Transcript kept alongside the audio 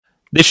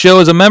This show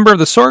is a member of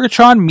the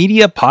Sorgatron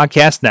Media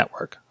Podcast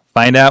Network.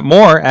 Find out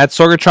more at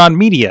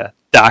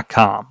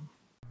sorgatronmedia.com.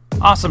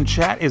 Awesome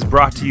Chat is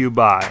brought to you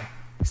by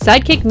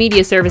Sidekick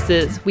Media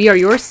Services. We are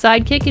your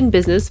sidekick in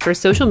business for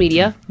social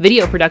media,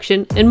 video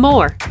production, and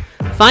more.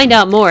 Find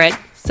out more at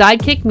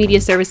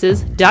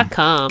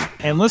sidekickmediaservices.com.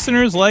 And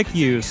listeners like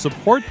you,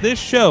 support this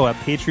show at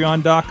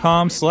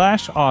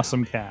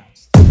patreon.com/awesomecast.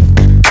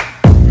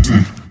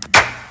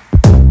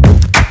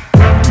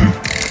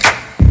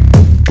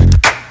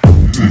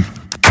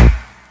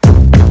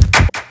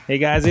 Hey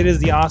guys, it is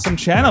the Awesome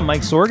Chat. I'm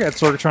Mike Sorg at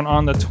Sorgatron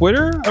on the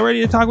Twitter.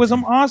 Ready to talk with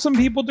some awesome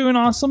people doing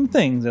awesome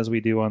things as we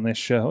do on this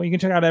show. You can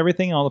check out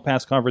everything, all the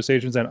past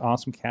conversations at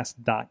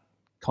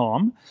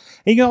awesomecast.com. And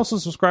you can also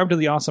subscribe to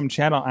the Awesome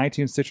Chat on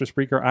iTunes, Stitcher,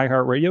 Spreaker,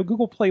 iHeartRadio,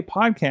 Google Play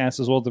Podcasts,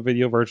 as well as the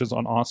video versions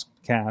on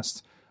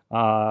Awesomecast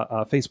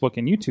Facebook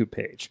and YouTube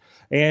page.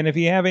 And if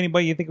you have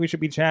anybody you think we should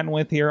be chatting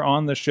with here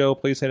on the show,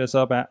 please hit us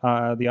up at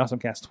the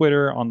Awesomecast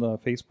Twitter, on the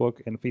Facebook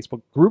and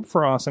Facebook group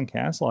for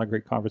Awesomecast. A lot of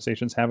great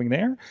conversations having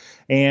there.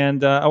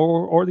 And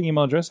or the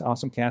email address,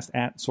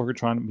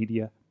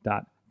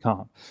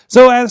 awesomecast@sorgatronmedia.com.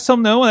 So as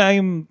some know,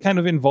 I'm kind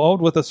of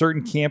involved with a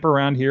certain camp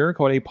around here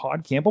called a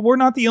pod camp, but we're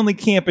not the only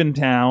camp in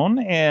town.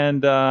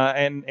 And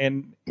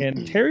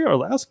Terry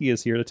Orlowski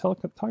is here to talk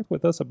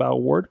with us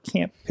about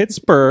WordCamp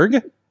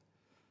Pittsburgh.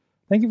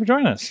 Thank you for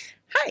joining us.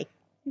 Hi.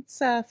 It's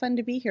fun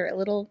to be here. A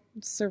little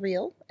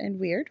surreal and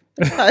weird,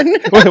 but fun.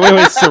 wait,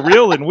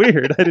 surreal and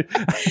weird.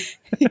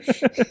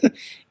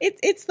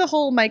 It's the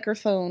whole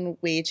microphone,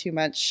 way too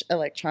much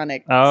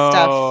electronic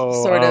stuff,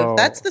 sort of.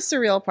 That's the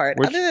surreal part.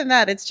 Other than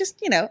that, it's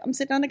just, I'm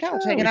sitting on the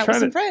couch hanging out with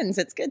some friends.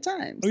 It's good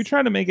times. We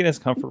try to make it as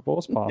comfortable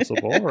as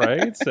possible,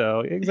 right? So,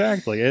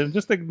 exactly. And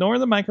just ignore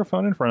the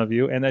microphone in front of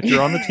you and that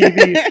you're on the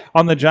TV,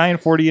 on the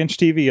giant 40-inch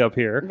TV up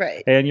here.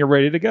 Right. And you're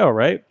ready to go,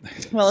 right?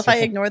 Well, if I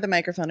ignore the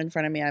microphone in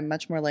front of me, I'm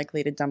much more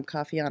likely to dump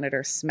coffee on it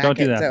or smack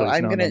it. So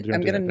I'm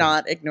gonna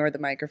not ignore the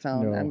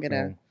microphone. I'm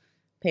gonna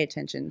pay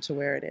attention to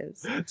where it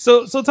is.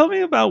 So tell me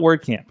about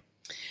WordCamp.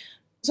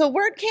 So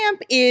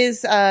WordCamp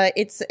is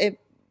it's a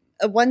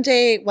one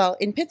day. Well,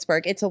 in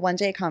Pittsburgh, it's a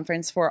one-day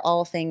conference for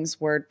all things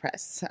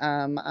WordPress.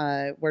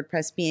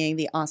 WordPress being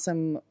the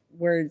awesome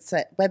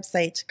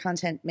website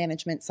content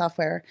management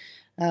software,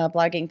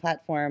 blogging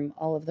platform,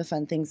 all of the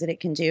fun things that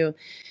it can do.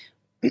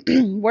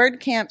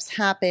 WordCamps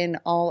happen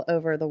all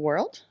over the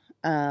world.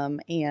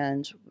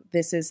 And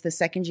this is the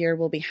second year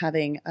we'll be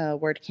having a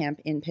WordCamp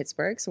in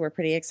Pittsburgh, so we're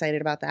pretty excited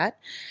about that.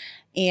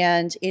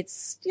 And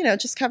it's,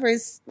 just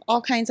covers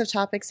all kinds of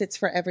topics. It's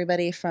for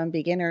everybody from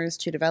beginners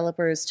to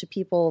developers to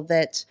people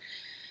that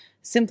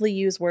simply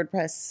use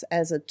WordPress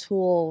as a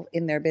tool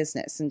in their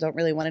business and don't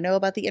really want to know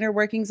about the inner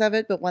workings of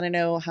it, but want to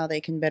know how they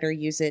can better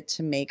use it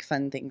to make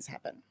fun things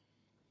happen.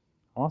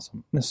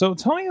 Awesome. So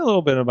tell me a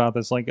little bit about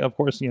this. Like, of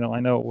course, I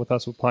know with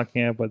us with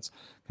PodCamp, it's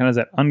kind of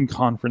that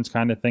unconference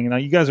kind of thing. Now,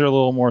 you guys are a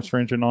little more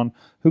stringent on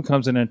who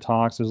comes in and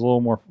talks. There's a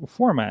little more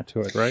format to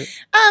it, right?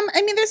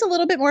 There's a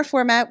little bit more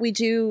format. We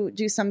do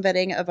some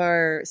vetting of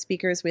our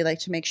speakers. We like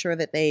to make sure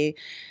that they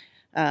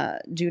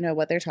do know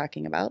what they're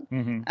talking about.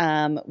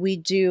 Mm-hmm. We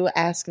do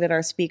ask that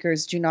our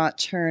speakers do not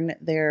turn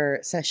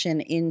their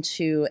session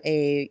into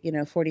a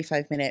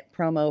 45-minute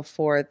promo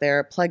for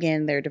their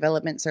plugin, their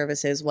development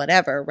services,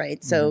 whatever, right?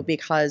 Mm-hmm. So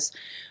because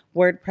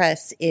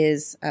WordPress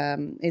is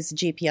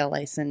GPL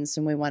licensed,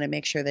 and we want to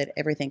make sure that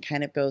everything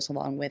kind of goes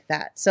along with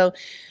that. So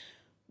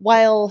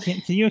while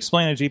can you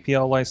explain a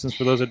GPL license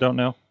for those that don't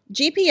know?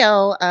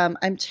 GPL,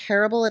 I'm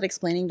terrible at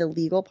explaining the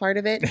legal part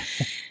of it.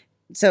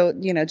 So,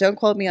 don't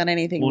quote me on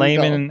anything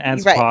layman legal.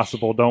 as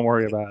possible. Don't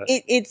worry about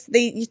it.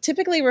 They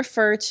typically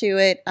refer to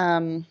it.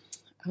 And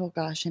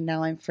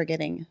now I'm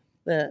forgetting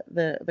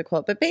the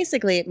quote. But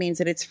basically, it means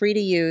that it's free to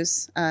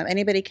use.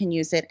 Anybody can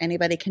use it.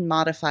 Anybody can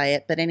modify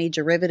it. But any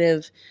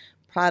derivative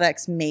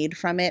products made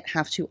from it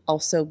have to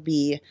also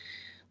be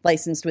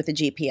licensed with a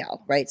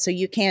GPL, right? So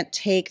you can't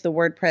take the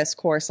WordPress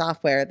core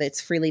software that's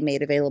freely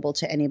made available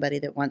to anybody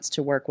that wants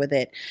to work with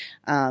it.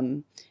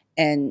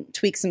 And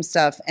tweak some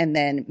stuff and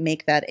then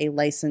make that a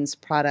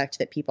licensed product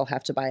that people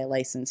have to buy a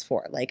license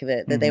for, like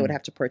that they would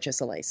have to purchase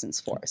a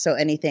license for. So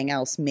anything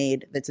else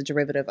made that's a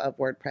derivative of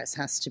WordPress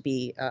has to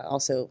be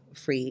also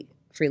freely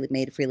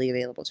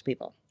available to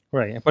people.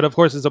 Right. But of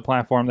course, it's a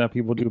platform that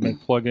people do make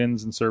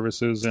plugins and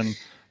services and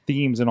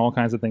themes and all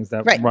kinds of things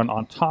that run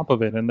on top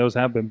of it. And those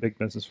have been big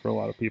business for a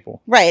lot of people.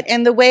 Right.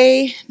 And the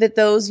way that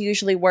those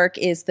usually work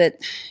is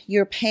that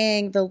you're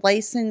paying the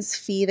license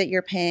fee that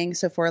you're paying.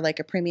 So for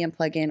like a premium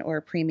plugin or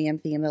a premium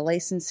theme, the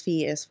license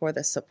fee is for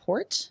the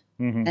support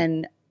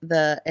and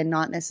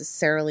not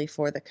necessarily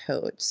for the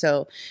code.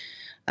 So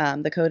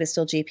the code is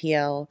still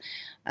GPL,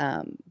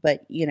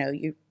 but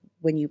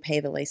when you pay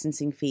the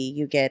licensing fee,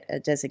 you get a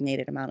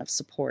designated amount of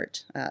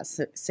support,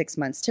 6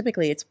 months.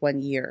 Typically, it's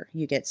 1 year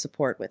you get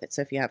support with it.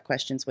 So if you have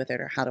questions with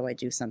it, or how do I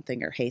do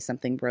something, or hey,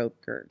 something broke,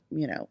 or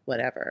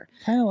whatever.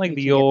 Kind of like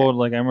the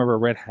old, I remember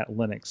Red Hat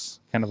Linux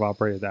kind of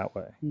operated that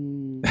way.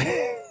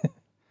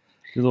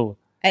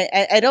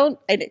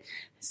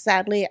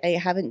 Sadly, I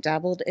haven't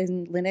dabbled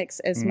in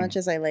Linux as much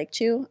as I like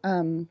to.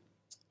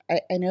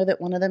 I know that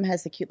one of them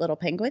has the cute little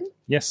penguin.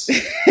 Yes.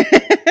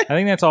 I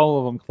think that's all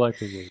of them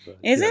collectively. But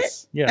Is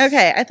yes. it? Yes.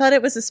 Okay, I thought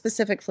it was a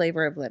specific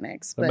flavor of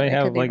Linux, It but may I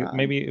have could be like wrong.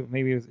 maybe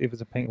if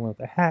it's a penguin with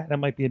a hat, that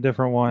might be a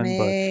different one.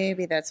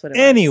 Maybe that's what it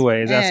But was.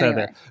 anyways, that's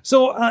Anyway. that.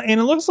 So and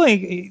it looks like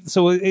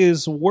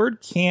is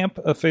WordCamp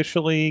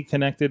officially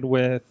connected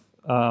with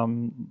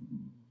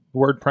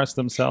WordPress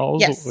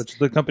themselves? Yes. Which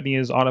the company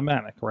is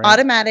Automatic, right?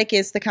 Automatic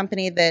is the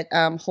company that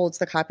holds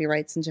the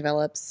copyrights and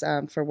develops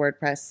for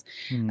WordPress.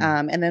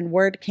 And then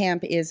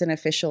WordCamp is an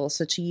official.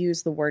 So to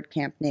use the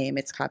WordCamp name,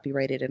 it's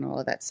copyrighted and all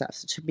of that stuff.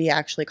 So to be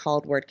actually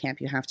called WordCamp,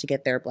 you have to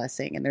get their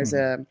blessing. And there's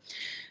a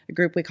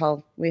group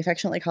we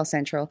affectionately call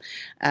Central,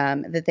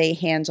 that they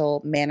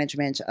handle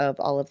management of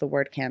all of the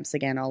WordCamps,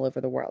 again, all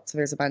over the world. So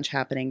there's a bunch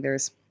happening.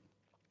 There's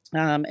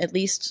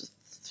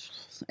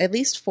at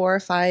least 4 or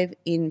 5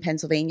 in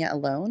Pennsylvania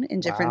alone in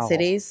different Wow.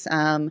 cities.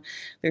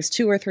 There's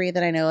 2 or 3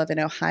 that I know of in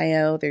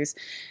Ohio.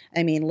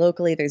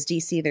 Locally, there's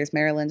DC, there's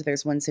Maryland,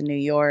 there's ones in New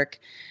York.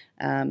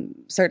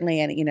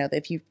 Certainly, and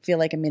if you feel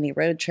like a mini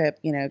road trip,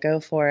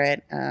 go for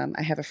it.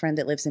 I have a friend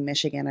that lives in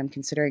Michigan. I'm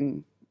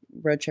considering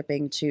road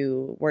tripping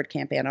to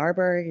WordCamp Ann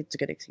Arbor. It's a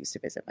good excuse to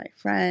visit my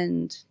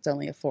friend. It's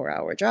only a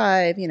 4-hour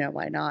drive.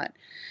 Why not?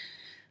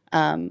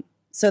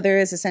 So there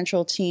is a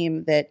central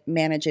team that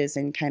manages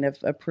and kind of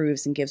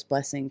approves and gives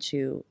blessing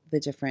to the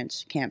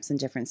different camps in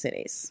different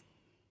cities.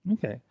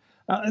 Okay.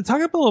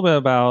 Talk a little bit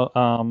about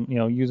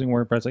using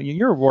WordPress. Like,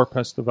 you're a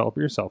WordPress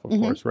developer yourself, of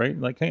course, right?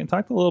 Like, can you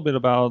talk a little bit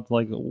about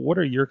like what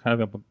are your kind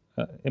of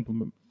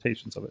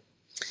implementations of it?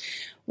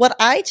 What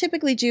I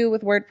typically do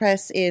with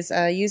WordPress is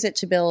use it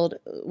to build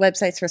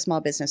websites for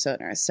small business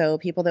owners. So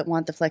people that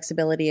want the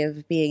flexibility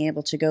of being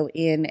able to go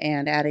in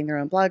and adding their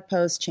own blog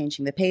posts,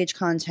 changing the page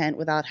content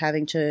without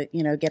having to,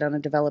 get on a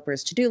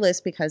developer's to-do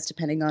list, because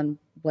depending on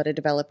what a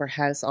developer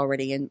has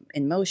already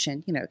in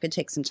motion, it could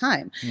take some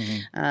time.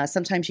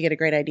 Sometimes you get a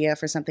great idea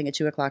for something at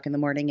 2:00 in the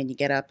morning and you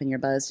get up and you're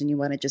buzzed and you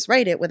want to just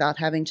write it without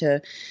having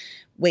to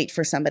wait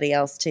for somebody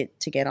else to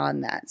get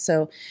on that.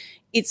 So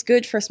it's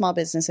good for small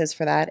businesses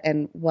for that.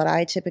 And what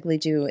I typically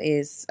do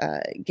is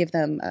give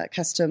them a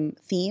custom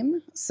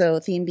theme. So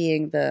theme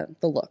being the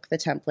look, the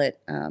template,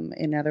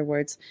 in other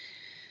words,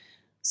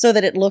 so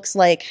that it looks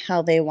like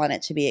how they want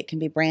it to be. It can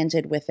be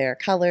branded with their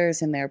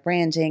colors and their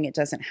branding. It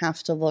doesn't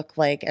have to look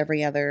like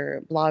every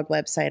other blog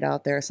website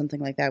out there or something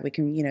like that. We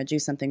can, do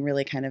something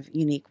really kind of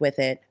unique with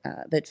it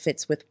that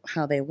fits with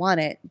how they want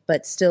it,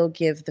 but still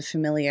give the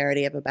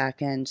familiarity of a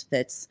back end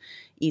that's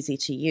easy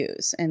to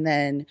use. And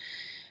then,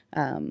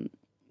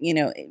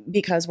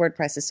 because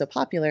WordPress is so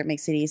popular, it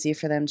makes it easy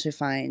for them to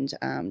find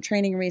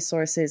training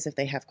resources if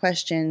they have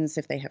questions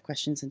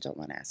and don't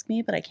want to ask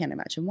me, but I can't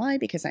imagine why,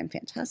 because I'm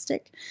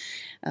fantastic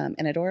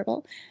and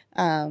adorable.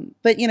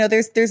 But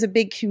there's a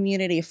big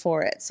community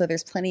for it. So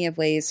there's plenty of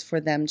ways for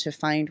them to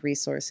find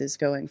resources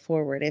going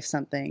forward if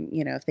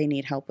if they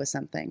need help with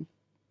something.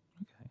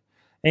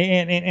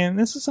 Okay. And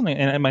this is something,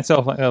 and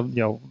myself,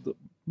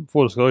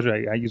 full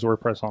disclosure, I use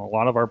WordPress on a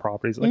lot of our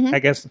properties. Like, I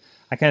guess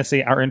I kind of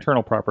say our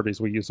internal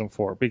properties we use them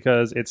for,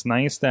 because it's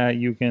nice that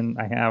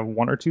I have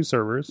 1 or 2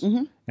 servers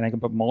and I can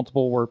put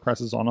multiple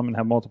WordPresses on them and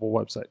have multiple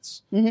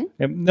websites. And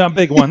not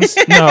big ones,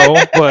 no,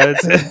 but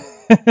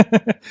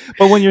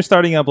but when you're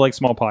starting up like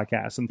small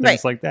podcasts and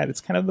things like that,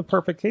 it's kind of the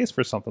perfect case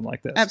for something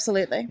like this.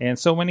 Absolutely. And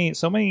so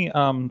many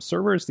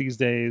servers these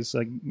days,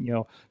 like,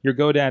 your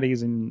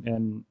GoDaddies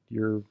and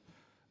your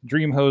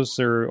DreamHost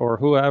or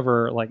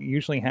whoever, like,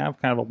 usually have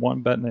kind of a one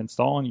button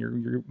install and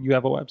you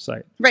have a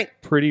website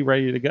pretty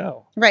ready to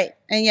go. Right.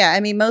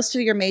 And most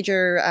of your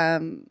major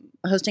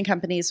hosting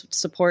companies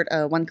support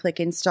a one-click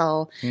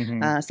install,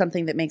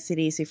 something that makes it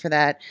easy for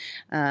that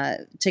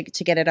to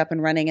get it up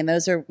and running. And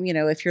those are,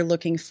 if you're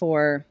looking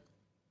for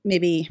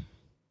maybe,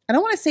 I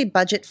don't want to say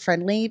budget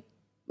friendly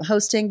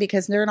hosting,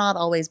 because they're not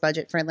always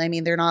budget friendly.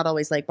 They're not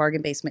always like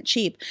bargain basement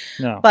cheap.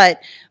 No.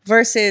 But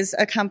versus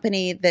a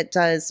company that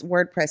does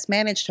WordPress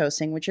managed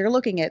hosting, which you're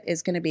looking at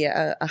is going to be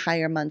a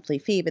higher monthly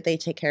fee, but they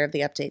take care of the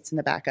updates and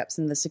the backups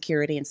and the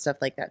security and stuff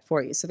like that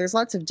for you. So there's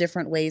lots of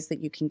different ways that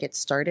you can get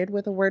started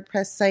with a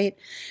WordPress site.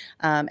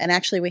 And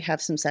actually, we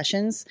have some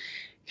sessions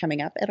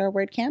coming up at our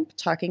WordCamp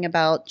talking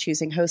about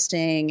choosing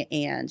hosting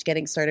and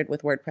getting started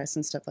with WordPress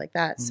and stuff like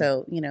that.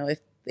 So,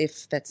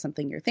 if that's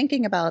something you're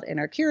thinking about and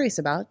are curious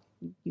about,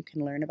 you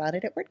can learn about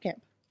it at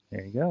WordCamp.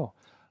 There you go.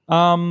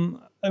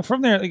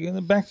 From there,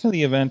 back to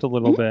the event a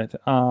little bit.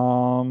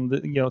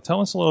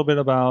 Tell us a little bit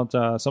about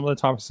some of the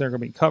topics that are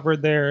going to be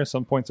covered there,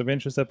 some points of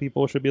interest that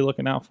people should be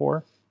looking out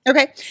for.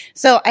 Okay,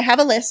 so I have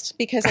a list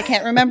because I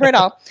can't remember it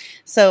all.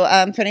 So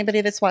for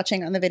anybody that's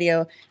watching on the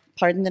video,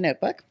 pardon the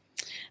notebook.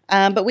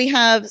 But we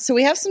have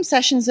some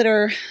sessions that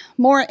are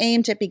more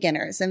aimed at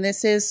beginners, and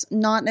this is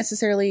not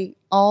necessarily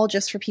all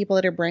just for people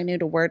that are brand new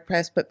to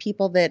WordPress, but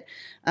people that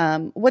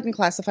wouldn't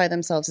classify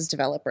themselves as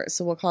developers.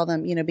 So we'll call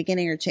them,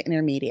 beginning or to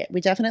intermediate.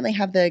 We definitely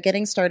have the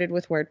getting started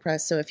with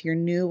WordPress. So if you're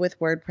new with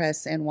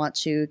WordPress and want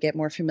to get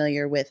more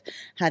familiar with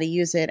how to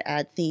use it,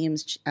 add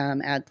themes,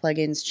 add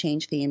plugins,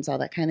 change themes, all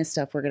that kind of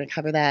stuff, we're going to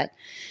cover that.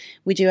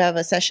 We do have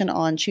a session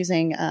on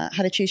choosing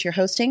how to choose your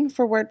hosting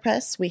for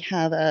WordPress. We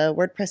have a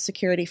WordPress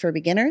security for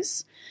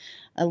beginners,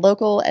 a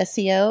local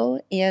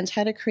SEO, and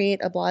how to create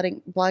a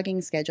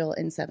blogging schedule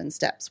in 7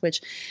 steps,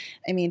 which,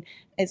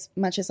 as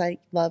much as I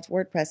love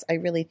WordPress, I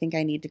really think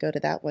I need to go to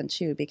that one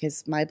too,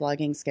 because my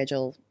blogging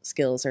schedule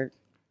skills are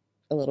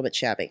a little bit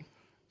shabby.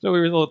 So we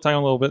were talking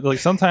a little bit, like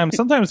sometimes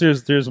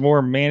there's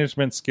more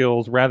management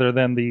skills rather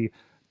than the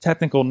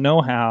technical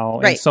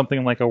know-how in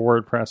something like a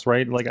WordPress,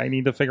 right? Like I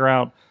need to figure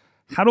out,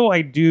 how do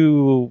I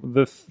do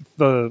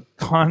the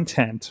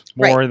content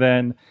more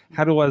than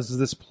how does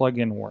this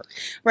plugin work?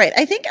 Right.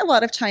 I think a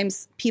lot of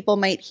times people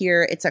might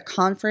hear it's a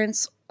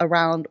conference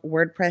around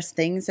WordPress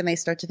things, and they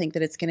start to think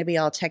that it's going to be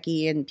all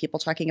techie and people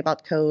talking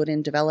about code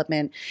and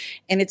development,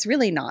 and it's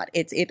really not.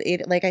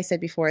 It like I said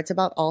before, it's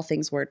about all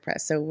things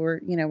WordPress. So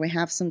we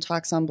have some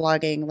talks on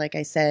blogging, like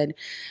I said,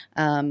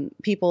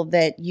 people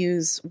that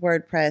use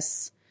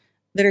WordPress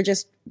that are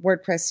just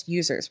WordPress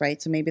users,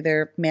 right? So maybe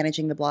they're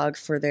managing the blog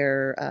for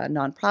their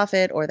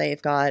nonprofit, or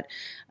they've got,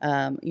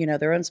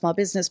 their own small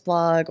business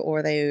blog,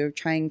 or they're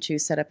trying to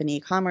set up an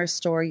e-commerce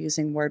store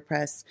using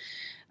WordPress.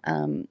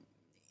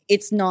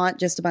 It's not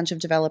just a bunch of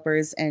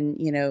developers and,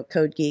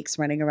 code geeks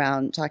running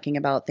around talking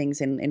about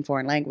things in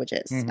foreign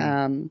languages.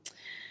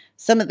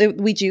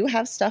 Mm-hmm. We do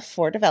have stuff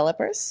for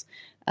developers.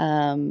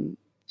 Some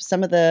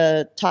of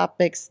the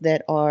topics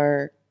that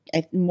are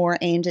more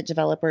aimed at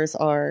developers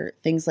are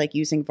things like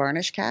using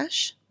Varnish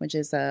Cache, which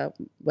is a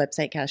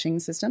website caching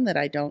system that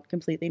I don't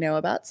completely know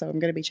about, so I'm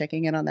going to be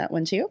checking in on that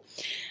one too.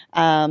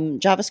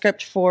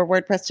 JavaScript for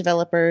WordPress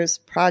developers,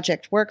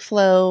 project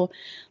workflow,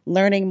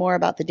 learning more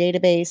about the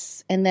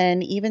database, and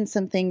then even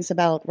some things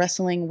about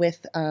wrestling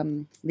with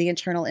the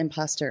internal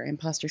imposter.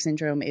 Imposter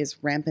syndrome is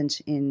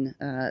rampant in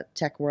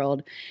tech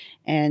world,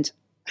 and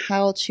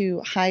how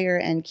to hire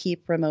and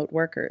keep remote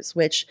workers,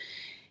 which,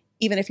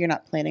 even if you're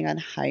not planning on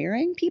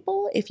hiring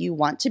people, if you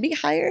want to be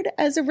hired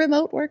as a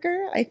remote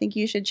worker, I think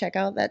you should check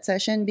out that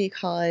session,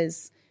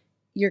 because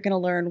you're going to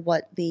learn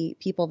what the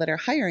people that are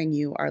hiring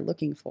you are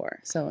looking for.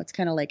 So it's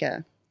kind of like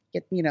a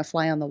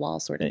fly on the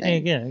wall sort of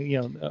thing. And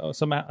again,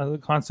 some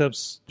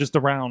concepts just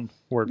around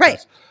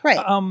WordPress. Right.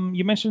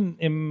 You mentioned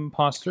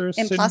imposter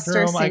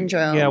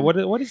syndrome.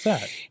 What is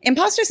that?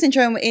 Imposter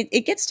syndrome,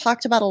 it gets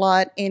talked about a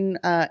lot in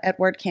at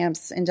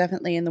WordCamps and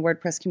definitely in the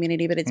WordPress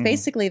community, but it's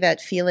basically that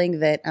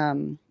feeling that,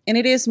 and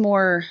it is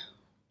more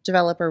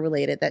developer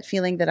related, that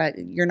feeling that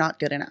you're not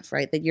good enough,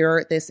 right? That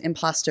you're this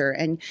imposter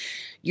and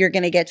you're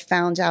going to get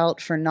found out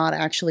for not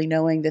actually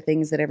knowing the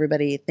things that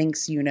everybody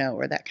thinks you know,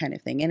 or that kind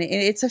of thing. And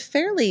it's a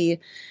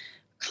fairly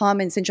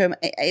common syndrome.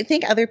 I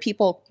think other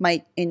people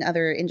in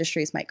other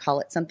industries might call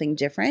it something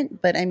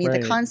different, but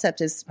the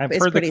concept is I've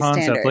heard pretty the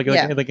concept.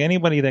 standard. Like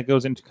anybody that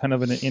goes into kind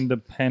of an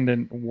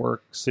independent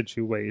work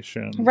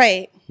situation.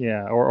 Right.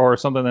 Yeah. Or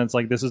something that's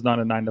like, this is not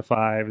a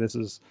 9-to-5. This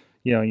is,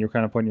 you're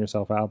kind of putting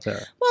yourself out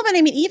there. Well, but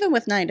even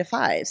with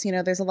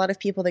 9-to-5s, there's a lot of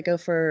people that go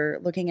for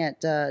looking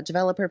at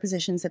developer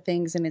positions at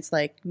things, and it's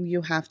like,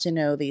 you have to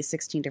know these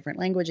 16 different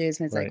languages,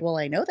 and it's like, well,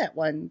 I know that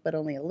one, but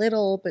only a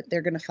little, but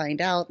they're going to find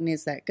out, and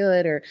is that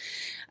good? Or,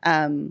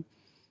 and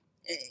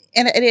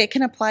it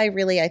can apply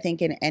really, I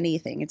think, in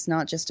anything. It's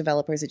not just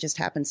developers. It just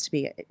happens to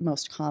be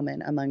most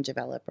common among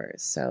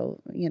developers.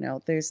 So,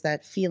 there's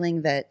that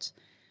feeling that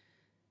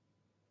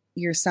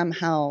you're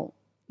somehow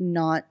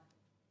not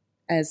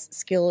as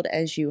skilled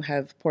as you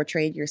have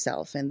portrayed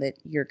yourself, and that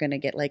you're going to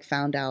get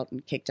found out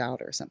and kicked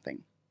out or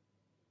something.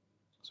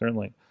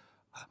 Certainly.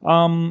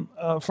 From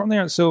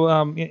there, so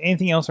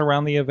anything else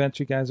around the event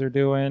you guys are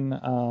doing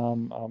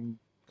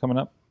coming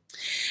up?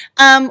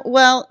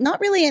 Well, not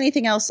really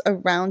anything else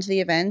around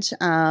the event.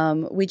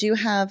 We do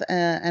have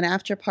an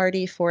after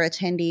party for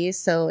attendees,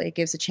 so it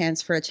gives a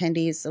chance for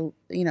attendees,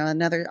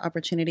 another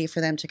opportunity for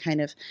them to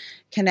kind of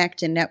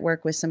connect and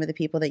network with some of the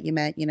people that you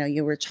met.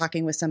 You were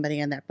talking with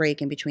somebody on that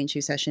break in between 2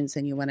 sessions,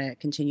 and you want to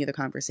continue the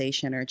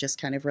conversation or just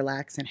kind of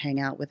relax and hang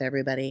out with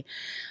everybody.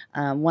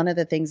 One of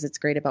the things that's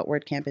great about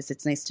WordCamp is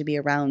it's nice to be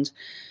around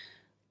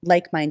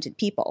like-minded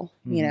people,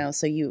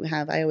 so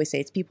I always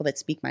say it's people that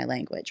speak my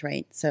language,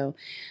 right? So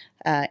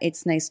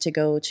it's nice to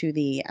go to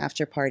the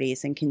after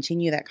parties and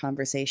continue that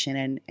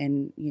conversation.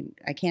 And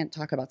I can't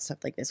talk about stuff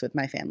like this with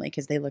my family,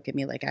 because they look at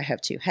me like I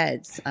have 2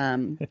 heads,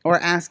 or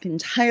ask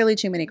entirely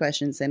too many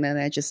questions. And then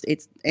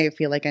I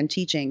feel like I'm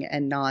teaching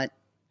and not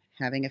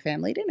having a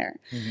family dinner.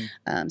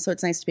 So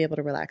it's nice to be able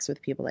to relax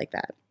with people like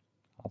that.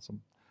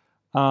 Awesome.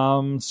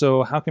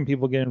 So how can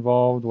people get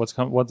involved?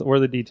 What are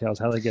the details?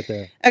 How do they get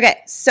there? Okay.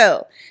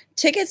 So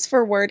tickets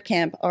for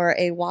WordCamp are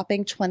a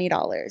whopping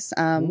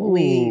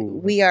 $20.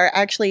 We are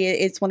actually,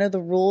 it's one of the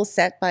rules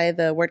set by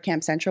the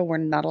WordCamp Central. We're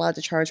not allowed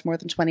to charge more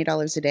than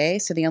 $20 a day.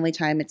 So the only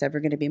time it's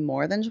ever going to be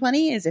more than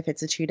 20 is if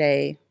it's a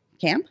 2-day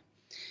camp.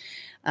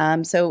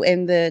 And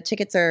the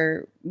tickets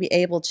are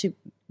able to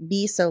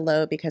be so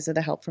low because of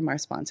the help from our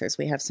sponsors.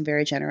 We have some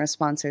very generous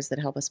sponsors that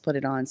help us put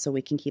it on so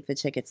we can keep the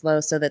tickets low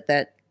so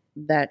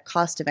that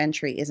cost of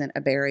entry isn't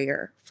a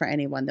barrier for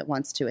anyone that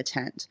wants to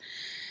attend.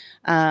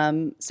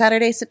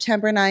 Saturday,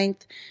 September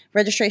 9th,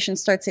 registration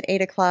starts at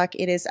 8 o'clock.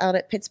 It is out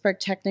at Pittsburgh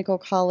Technical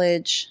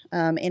College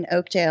in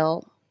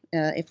Oakdale,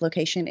 if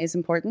location is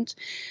important.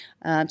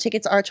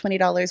 Tickets are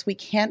 $20. We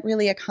can't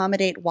really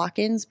accommodate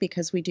walk-ins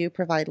because we do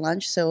provide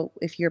lunch. So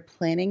if you're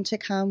planning to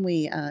come,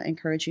 we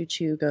encourage you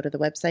to go to the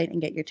website and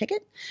get your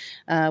ticket.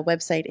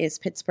 Website is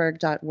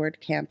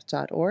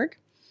pittsburgh.wordcamp.org.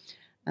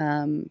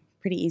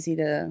 Pretty easy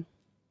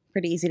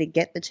to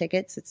get the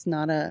tickets. It's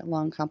not a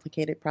long,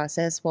 complicated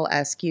process. We'll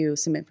ask you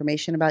some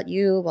information about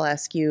you. We'll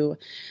ask you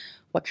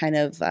what kind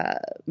of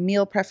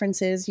meal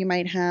preferences you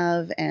might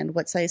have and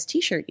what size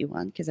t-shirt you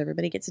want, because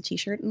everybody gets a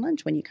t-shirt and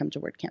lunch when you come to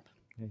WordCamp.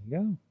 There you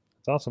go.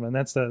 That's awesome. And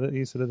that's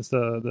you said it's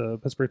the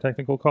Pittsburgh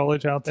Technical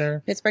College out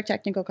there? Pittsburgh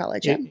Technical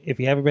College, yeah. If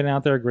you haven't been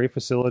out there, great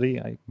facility.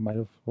 I might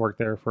have worked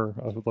there for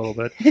a little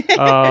bit.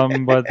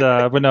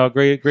 But no,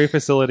 great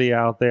facility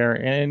out there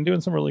and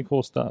doing some really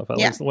cool stuff. At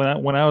least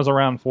when I was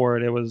around for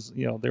it, it was,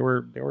 they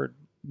were kind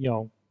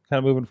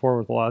of moving forward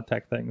with a lot of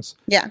tech things.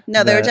 Yeah.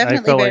 No, they were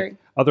definitely like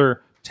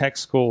other tech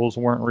schools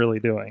weren't really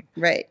doing.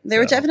 Right. They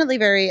were definitely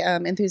very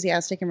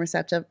enthusiastic and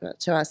receptive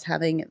to us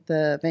having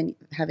the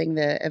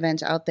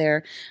event out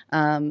there.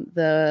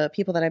 The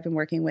people that I've been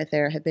working with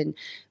there have been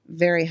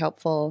very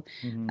helpful.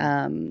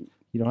 Mm-hmm.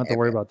 You don't have to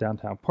worry about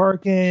downtown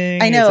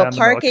parking. I know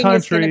parking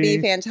is going to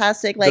be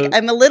fantastic.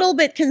 I'm a little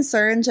bit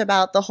concerned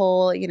about the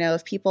whole,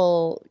 if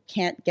people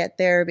can't get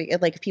there,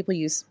 like if people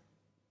use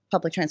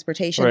public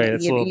transportation,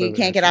 right, you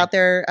can't get out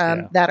there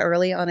that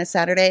early on a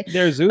Saturday.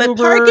 There's Uber, but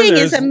parking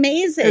is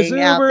amazing. There's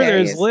Uber, out there.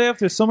 There's Lyft.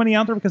 There's so many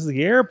out there because of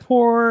the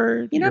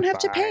airport. You don't have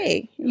to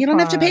pay. You don't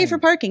have to pay for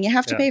parking. You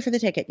have to pay for the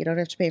ticket. You don't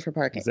have to pay for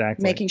parking.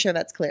 Exactly. Making sure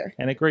that's clear.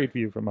 And a great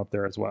view from up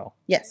there as well.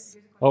 Yes.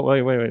 Oh,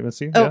 wait. Let's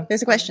see. Oh,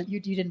 there's a question. You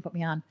didn't put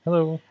me on.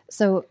 Hello.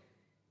 So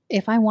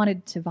if I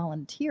wanted to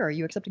volunteer, are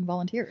you accepting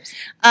volunteers?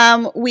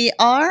 We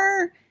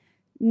are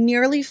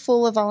nearly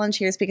full of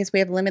volunteers because we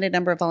have a limited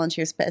number of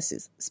volunteer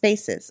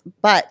spaces.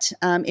 But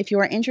if you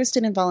are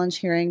interested in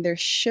volunteering, there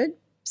should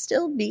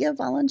still be a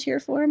volunteer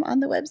form on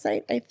the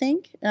website, I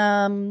think.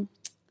 I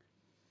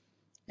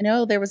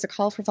know there was a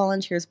call for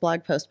volunteers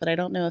blog post, but I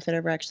don't know if it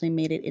ever actually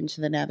made it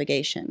into the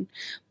navigation.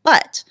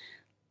 But,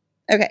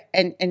 okay,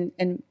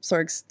 and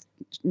Sorg's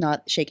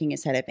not shaking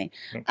his head at me.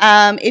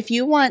 If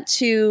you want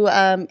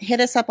to hit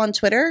us up on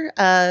Twitter,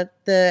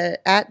 the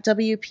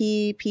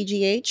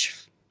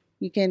 @WPPGH,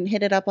 you can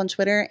hit it up on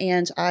Twitter,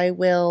 and I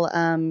will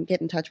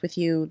get in touch with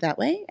you that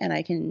way, and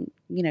I can,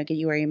 get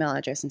you our email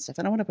address and stuff.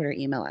 I don't want to put our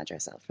email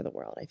address out for the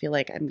world. I feel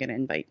like I'm going to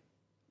invite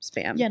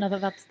spam. Yeah, no,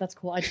 that's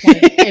cool. I just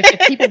wanted,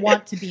 if people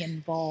want to be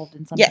involved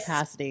in some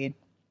capacity.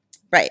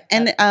 Right.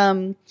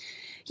 And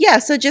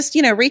so just,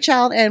 reach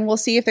out and we'll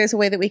see if there's a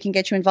way that we can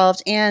get you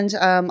involved. And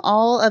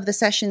all of the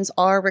sessions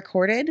are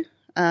recorded.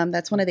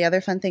 That's one of the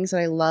other fun things that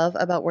I love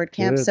about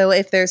WordCamp. Good. So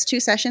if there's 2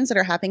 sessions that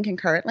are happening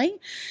concurrently,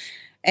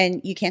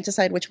 and you can't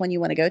decide which one you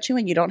want to go to,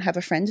 and you don't have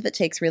a friend that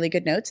takes really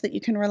good notes that you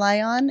can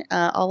rely on,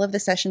 all of the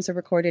sessions are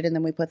recorded, and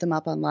then we put them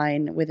up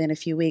online within a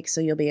few weeks,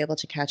 so you'll be able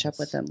to catch up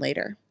with them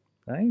later.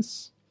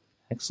 Nice.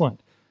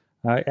 Excellent.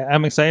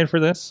 I'm excited for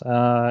this,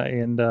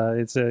 and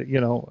it's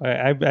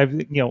I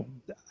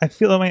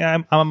feel like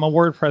I'm a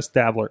WordPress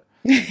dabbler,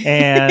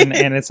 and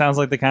it sounds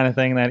like the kind of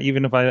thing that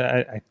even if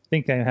I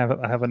think I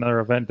have another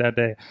event that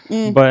day,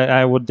 but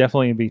I would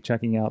definitely be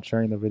checking out,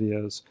 sharing the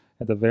videos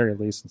at the very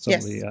least, and some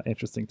of the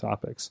interesting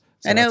topics.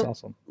 So I know that's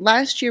awesome.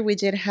 Last year we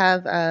did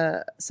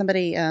have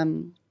somebody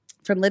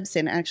from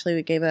Libsyn actually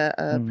gave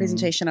a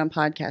presentation on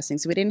podcasting.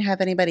 So we didn't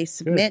have anybody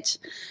submit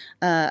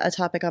a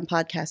topic on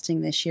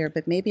podcasting this year,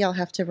 but maybe I'll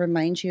have to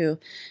remind you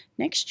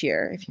next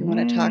year if you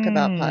want to talk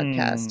about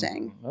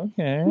podcasting.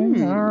 Okay.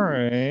 All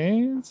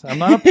right. I'm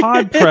not a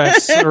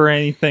PodPress or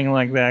anything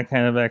like that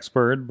kind of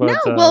expert, but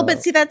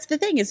but see, that's the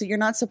thing, is that you're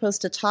not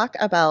supposed to talk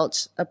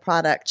about a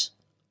product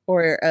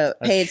or a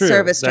paid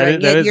service.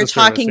 You're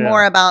talking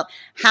more about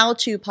how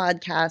to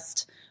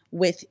podcast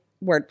with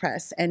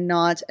WordPress and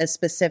not a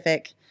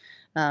specific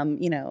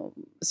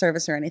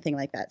service or anything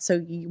like that. So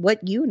what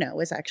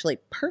is actually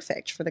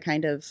perfect for the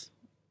kind of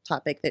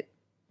topic that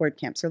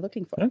WordCamps are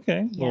looking for. Okay.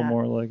 A little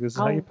more like, this is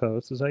how you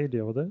post, this is how you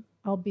deal with it.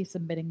 I'll be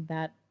submitting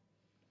that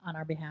on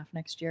our behalf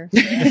next year.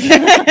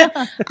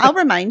 I'll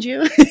remind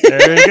you.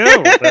 There we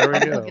go.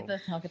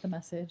 I'll get the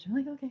message. I'm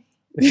like, okay.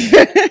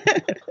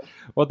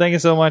 Well, thank you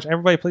so much,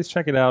 everybody. Please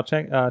check it out.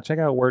 Check out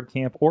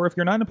WordCamp, or if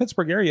you're not in the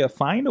Pittsburgh area,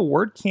 find a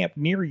WordCamp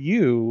near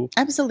you.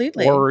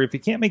 Absolutely. Or if you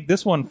can't make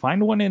this one,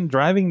 find one in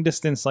driving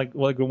distance, like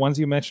the ones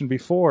you mentioned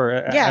before,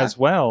 as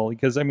well.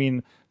 Because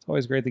it's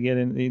always great to get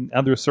in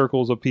other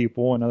circles of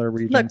people and other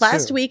regions. Look,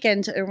 2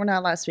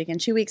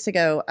 weeks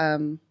ago,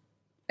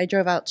 I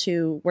drove out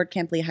to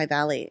WordCamp Lehigh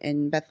Valley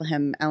in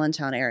Bethlehem,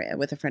 Allentown area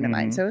with a friend of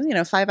mine. So it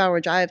was,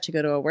 5-hour drive to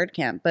go to a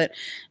WordCamp, but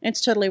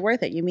it's totally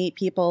worth it. You meet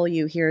people,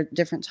 you hear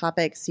different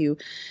topics,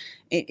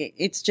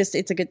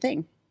 it's a good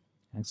thing.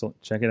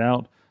 Excellent. Check it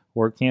out.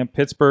 WordCamp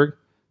Pittsburgh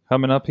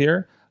coming up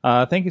here.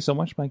 Thank you so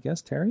much, my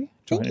guest, Terry,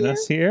 joining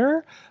us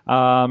here.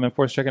 And of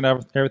course, checking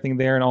out everything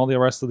there and all the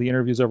rest of the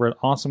interviews over at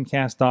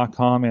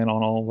awesomecast.com and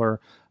on all of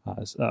our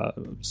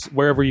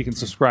wherever you can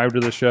subscribe to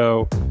the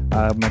show,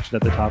 mentioned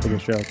at the top of the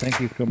show.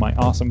 Thank you to my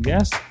awesome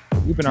guest.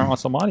 You've been our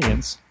awesome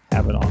audience.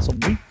 Have an awesome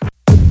week.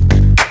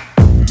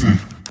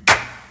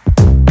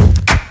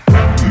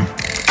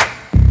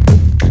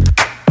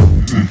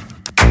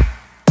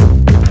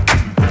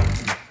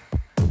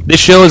 This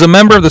show is a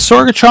member of the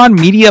Sorgatron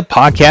Media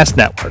Podcast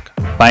Network.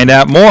 Find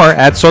out more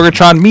at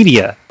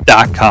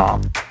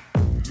sorgatronmedia.com.